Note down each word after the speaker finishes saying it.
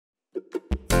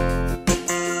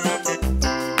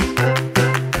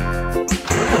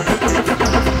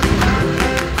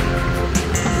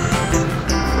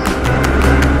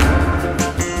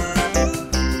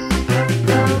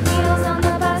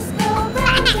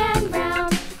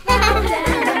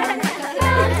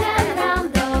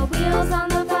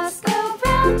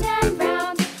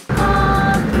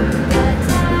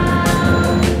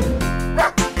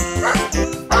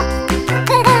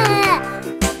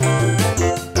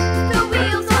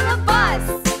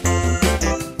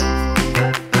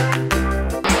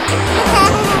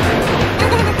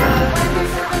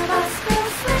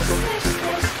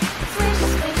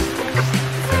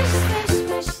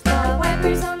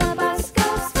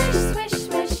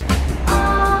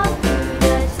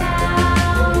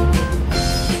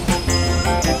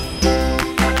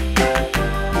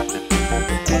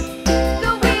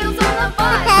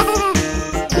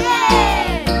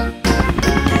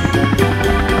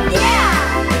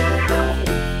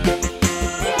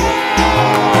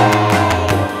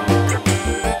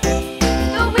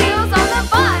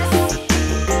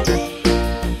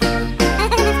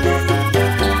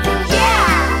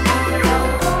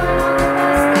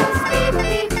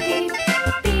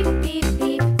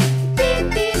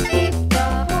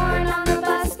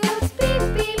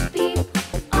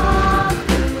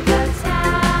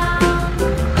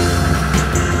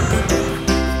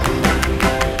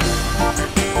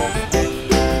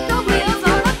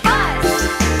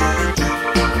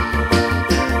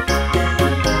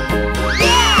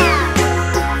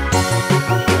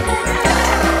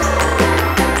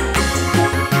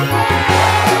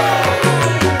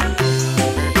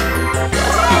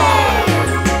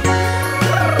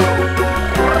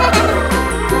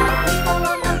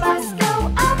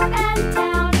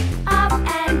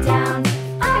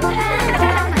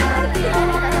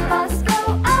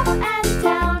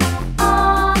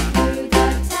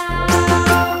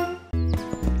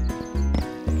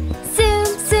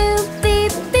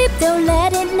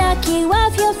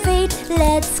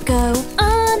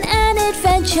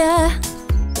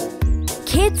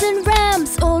Kids and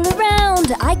ramps all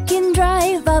around, I can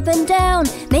drive up and down,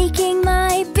 making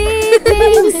my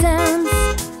beeping sounds.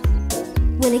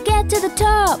 Will I get to the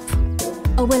top,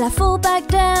 or will I fall back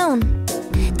down?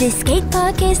 This skate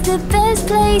park is the best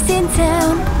place in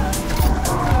town.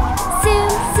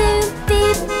 Zoom, zoom,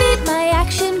 beep, beep, my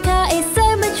action car is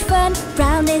so much fun.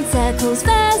 Round in circles,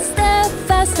 faster,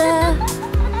 faster.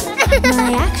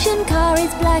 My action car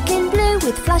is black and blue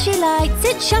with flashy lights.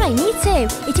 It's shiny too.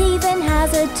 It even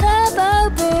has a turbo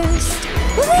boost.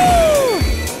 Woohoo!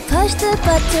 Push the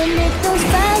button, it goes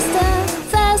faster,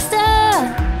 faster.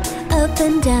 Up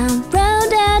and down,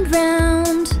 round and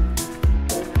round.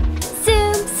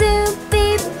 Zoom, zoom,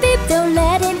 beep, beep. Don't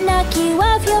let it knock you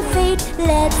off your feet.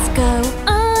 Let's go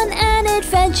on an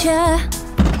adventure.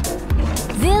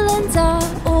 Villains are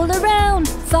all around.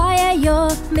 Fire your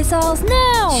missiles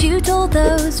now! Shoot all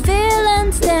those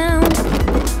villains down.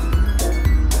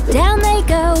 Down they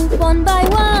go, one by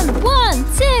one. 1,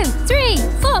 2, 3,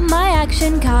 4. My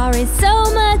action car is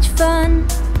so much fun.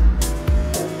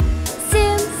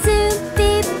 Zoom, zoom,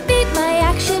 beep, beep. My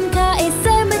action car is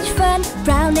so much fun.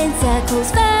 Round in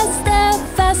circles, faster,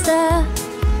 faster.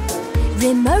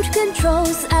 Remote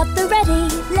controls at the ready.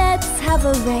 Let's have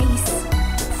a race.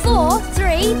 4,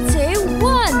 3, 2,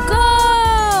 1,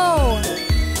 go!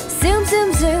 Zoom,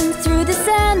 zoom, zoom through the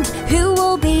sand. Who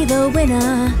will be the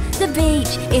winner? The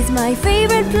beach is my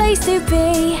favorite place to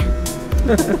be.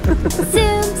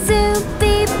 Zoom, zoom,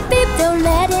 beep, beep. Don't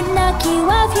let it knock you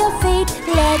off your feet.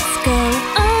 Let's go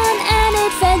on an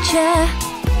adventure.